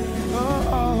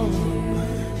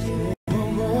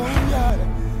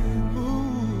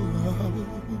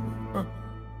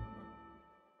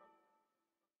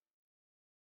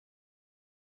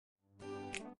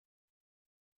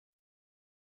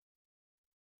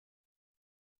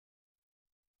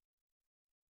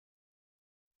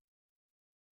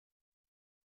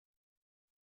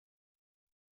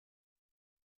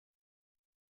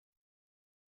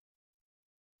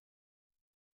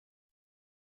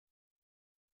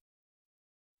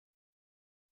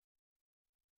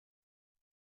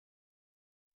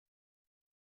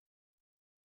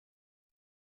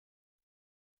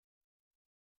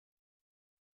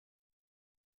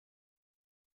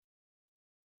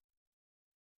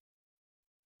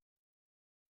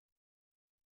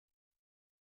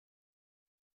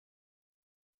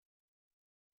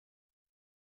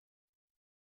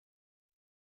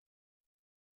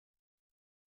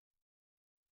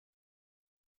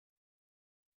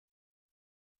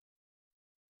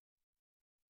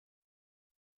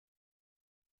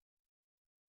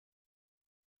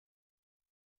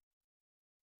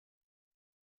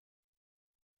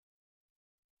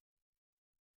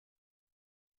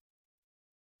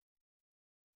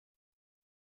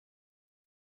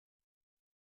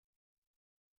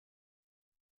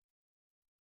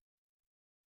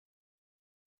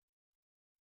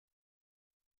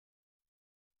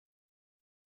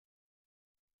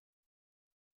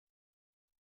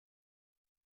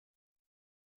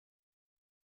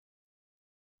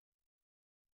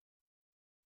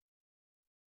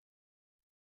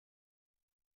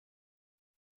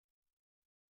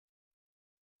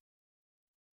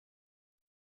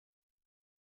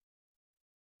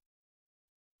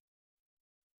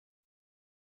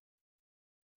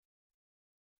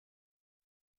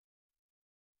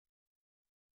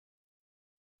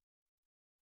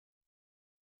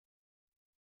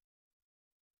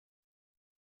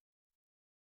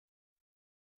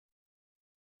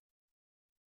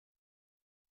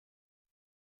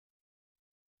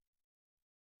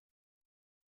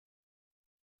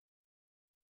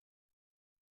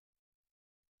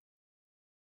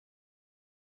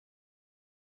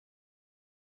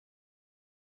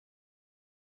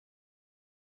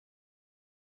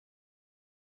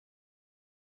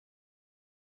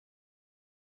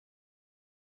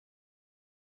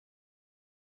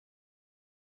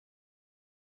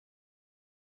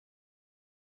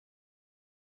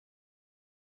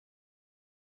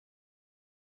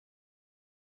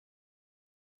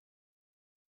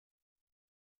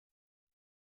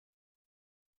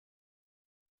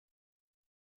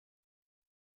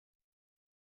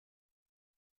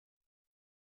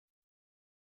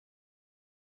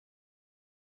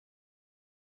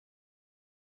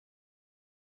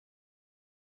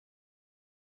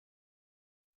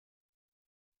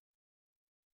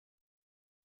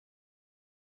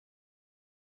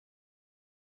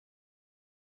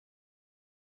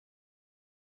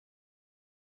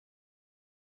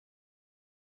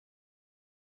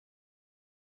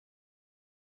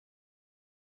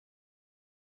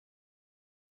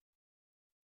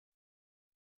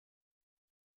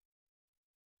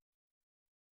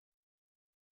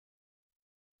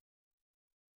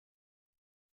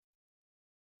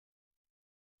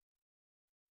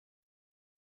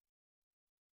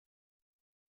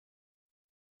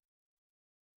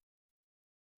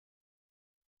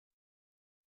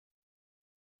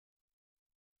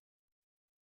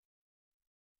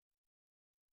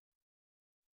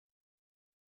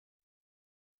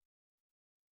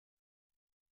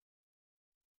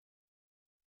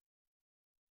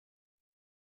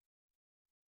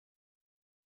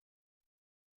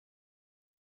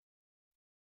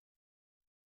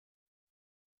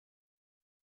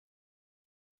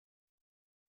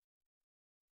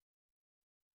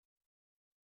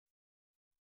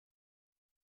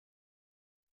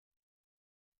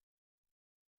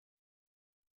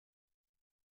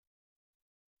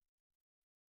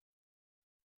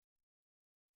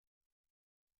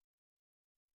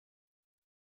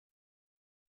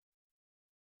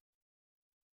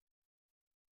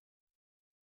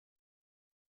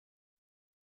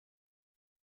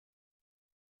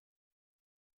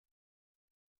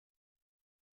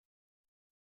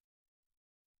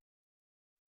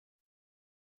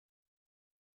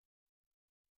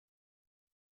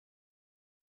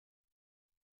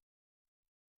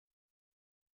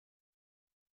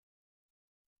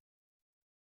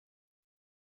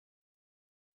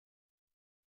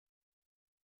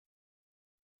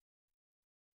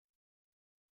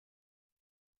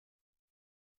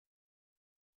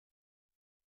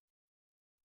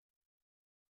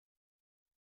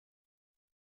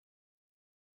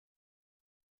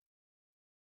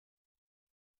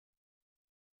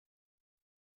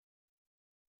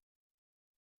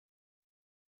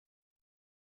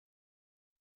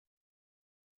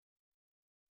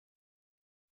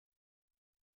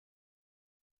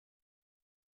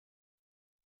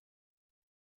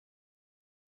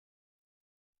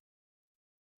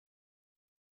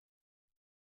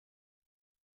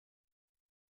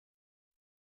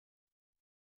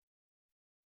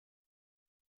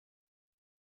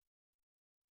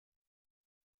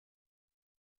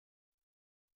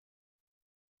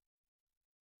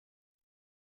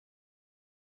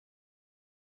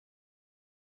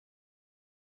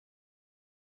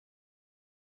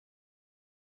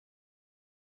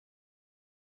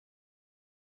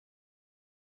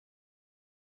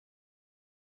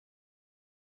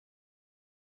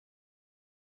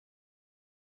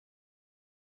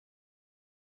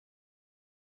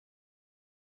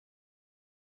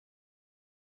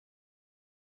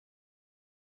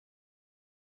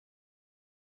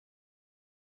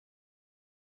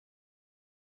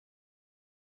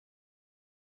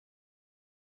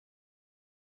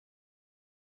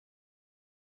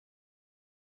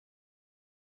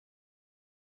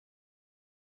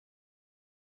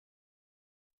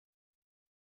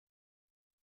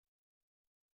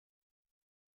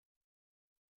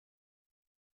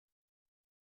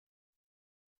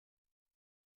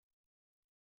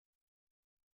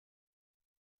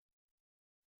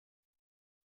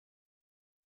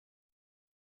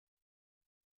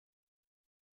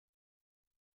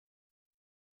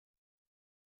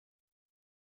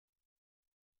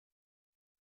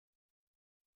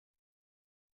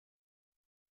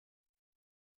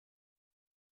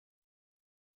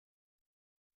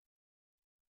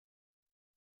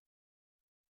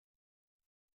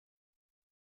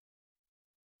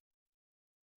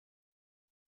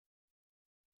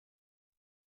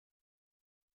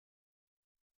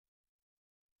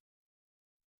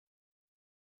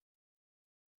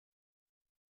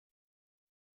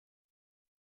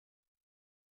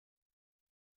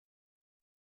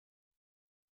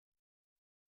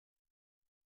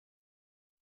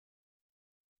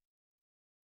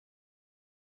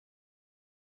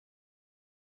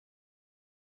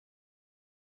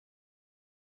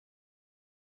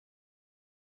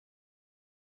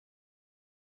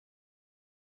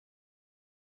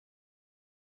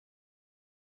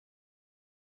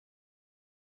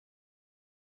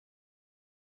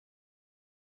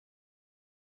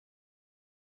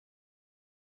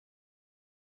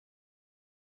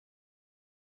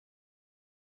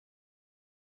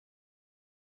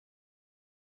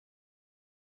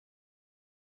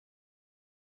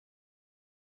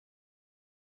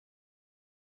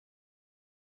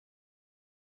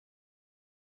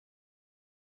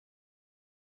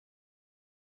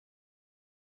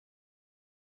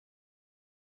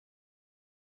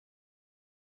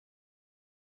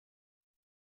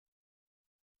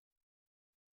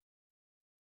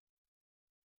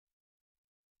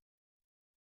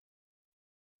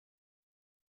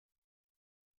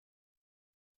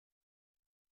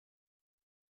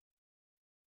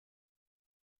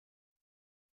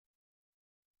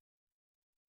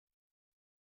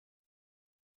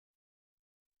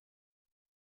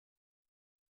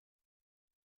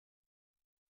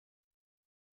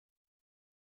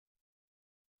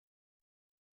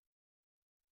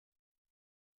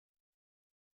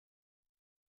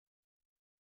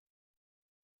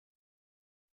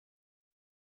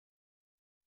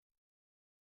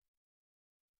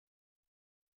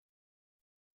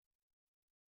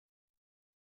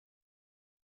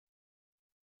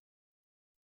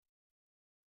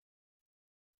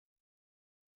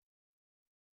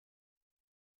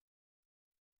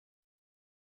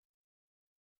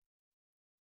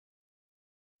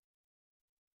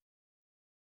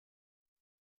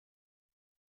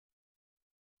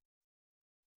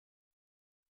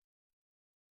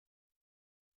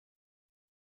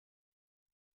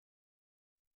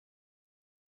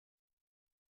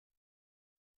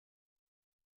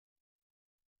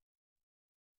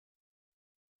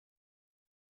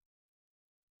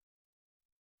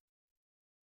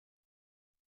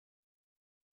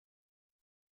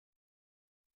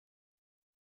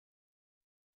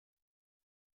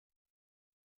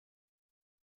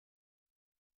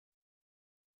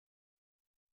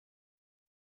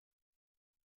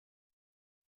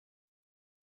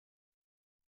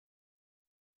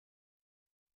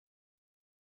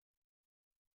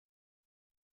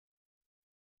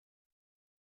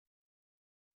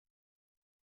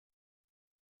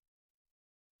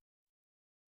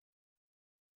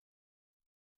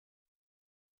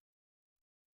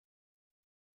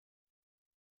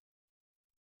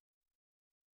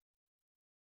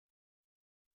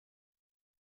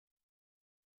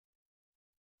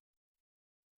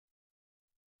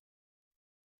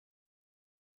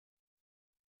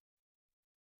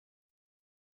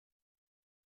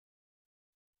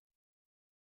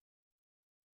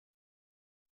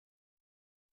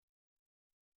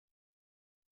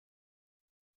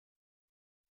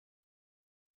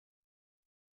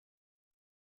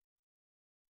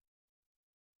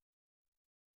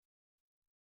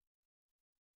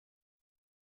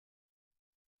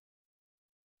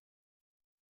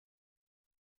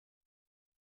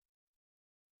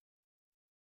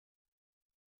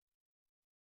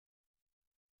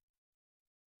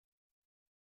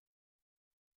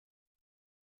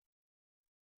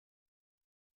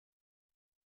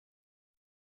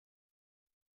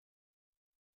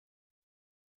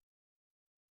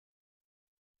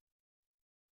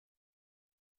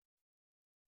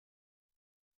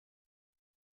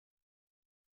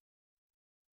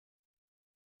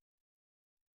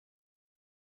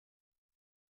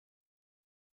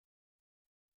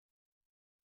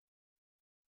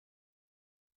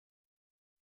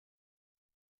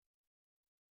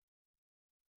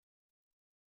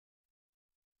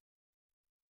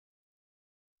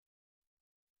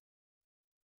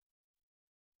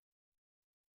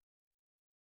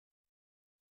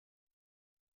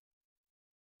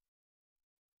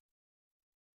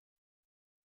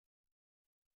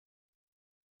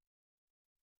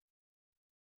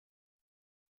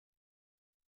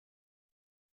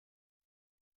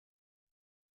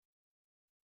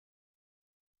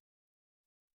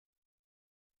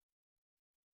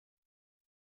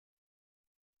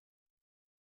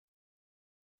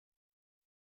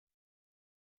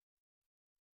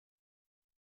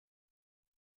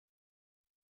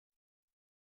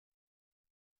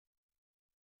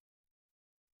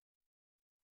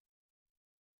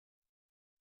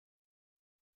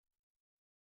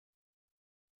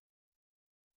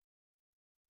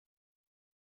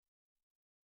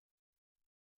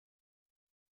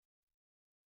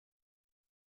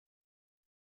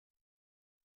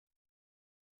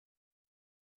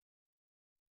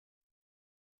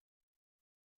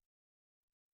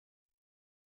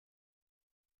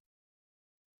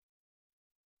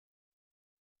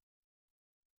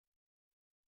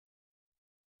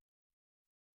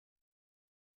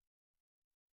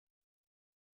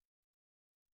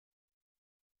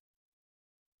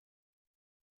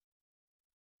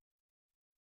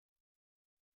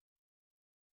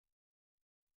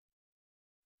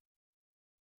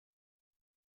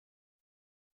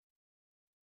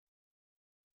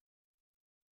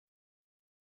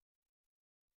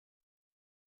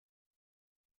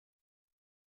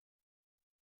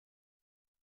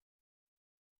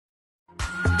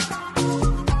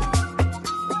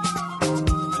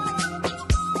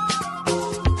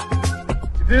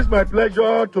 my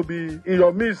pleasure to be in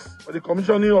your midst for the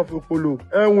commissioning of Opolo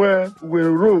Enwe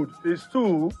Uwe Road, Phase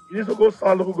 2, in Isoko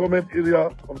South Local Government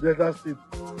Area of Delta State.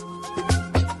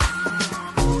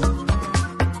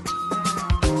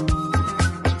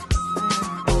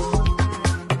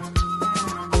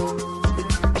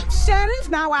 Sheriff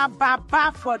now a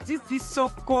baba for this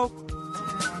Isoko.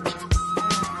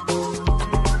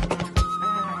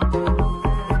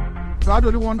 We had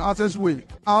only one access way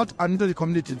out and into the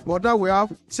community, but now we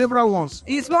have several ones.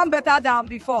 It's one better than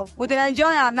before. We dey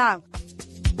enjoy it now.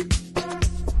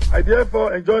 I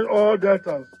therefore enjoin all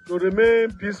Deltans to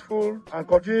remain peaceful and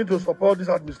continue to support this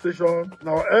administration in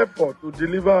our effort to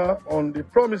deliver on the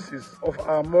promises of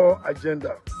our more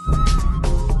agenda.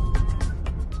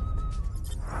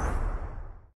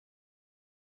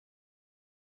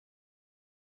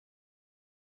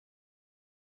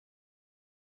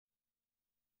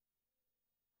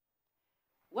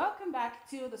 Welcome back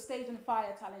to the Stage on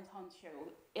Fire Talent Hunt Show.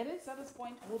 It is at this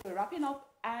point we'll be wrapping up,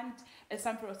 and it's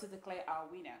time for us to declare our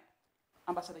winner.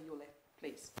 Ambassador Yule,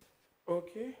 please.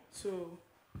 Okay, so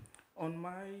on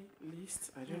my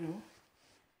list, I don't know,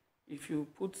 if you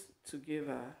put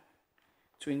together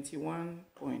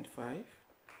 21.5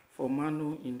 for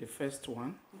Manu in the first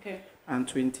one, okay, and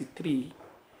 23,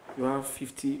 you have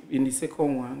 50 in the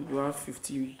second one, you have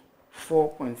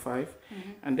 54.5,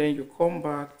 and then you come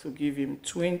back to give him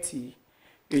 20.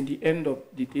 In the end of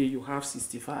the day, you have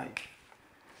 65.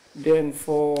 Then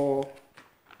for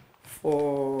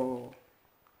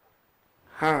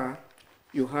her,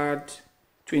 you had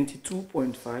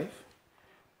 22.5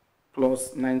 plus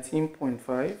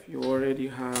 19.5. You already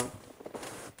have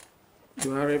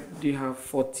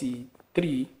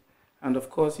 43, and of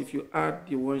course, if you add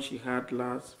the one she had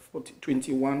last,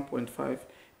 21.5,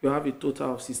 you have a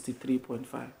total of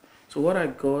 63.5. So what I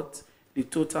got, the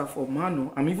total for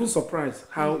Manu, I'm even surprised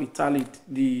how it tallied,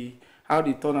 how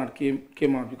the turnout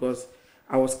came out, because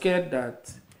I was scared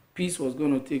that Peace was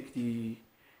going to take the.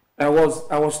 I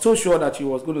was so sure that he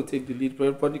was going to take the lead,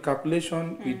 but the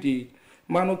calculation we did,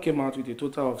 Manu came out with a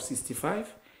total of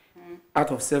 65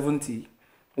 out of 70,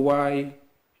 while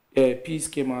Peace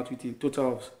came out with a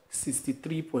total of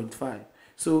 63.5.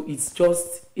 So it's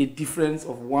just a difference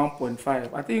of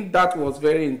 1.5. I think that was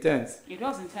very intense. It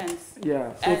was intense.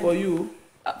 Yeah. So And for you,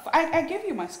 I gave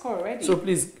you my score already. so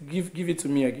please give it to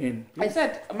me again. I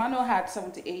said Emmanuel had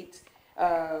 78,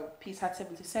 Peace had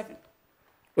 77.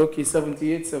 Okay,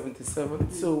 78, 77.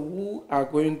 So who are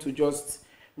going to just,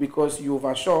 because you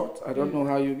overshot, I don't know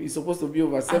how it's supposed to be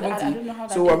over 70. I don't know how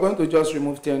that so we're is. going to just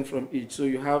remove 10 from each. So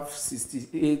you have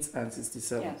 68 and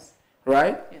 67. Yes.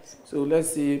 Right? Yes. So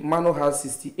let's see, Mano has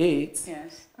 68.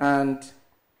 Yes. And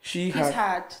she Peace had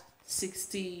had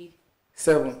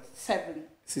 67. 7.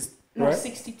 No, Right?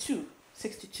 62.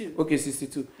 62. Okay,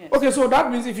 62. Yes. Okay, so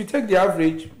that means if you take the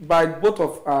average by both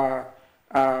of our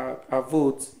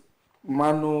votes,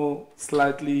 Mano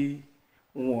slightly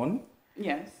won,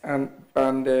 Yes. and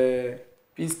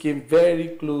Peace came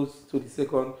very close to the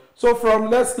second. So from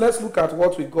let's look at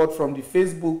what we got from the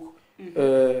Facebook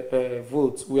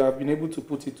votes. We have been able to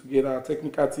put it together. Our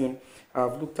technical team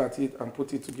have looked at it and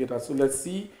put it together. So let's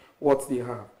see what they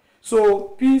have. So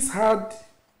Peace had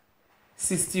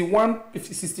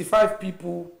 65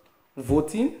 people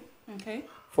voting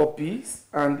for Peace,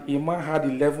 and Ima had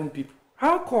 11 people.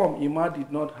 How come Ima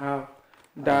did not have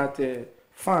that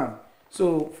fan?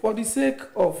 So for the sake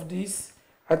of this,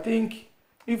 I think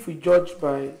if we judge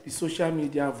by the social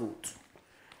media vote,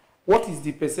 what is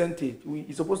the percentage?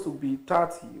 It's supposed to be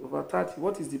 30 over 30.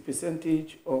 What is the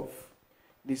percentage of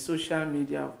the social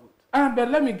media vote? But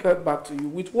let me get back to you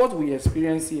with what we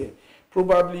experience here.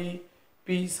 Probably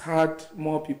Peace had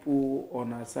more people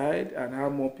on our side and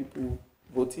had more people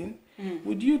voting.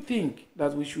 Would you think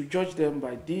that we should judge them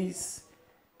by this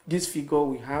figure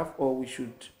we have, or we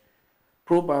should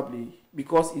probably,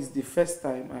 because it's the first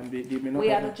time and they may not.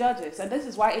 We are the judges, and this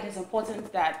is why it is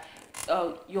important that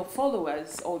your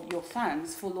followers or your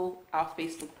fans follow our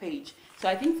Facebook page. So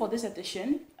I think for this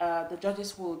edition, the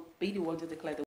judges will be the ones to declare the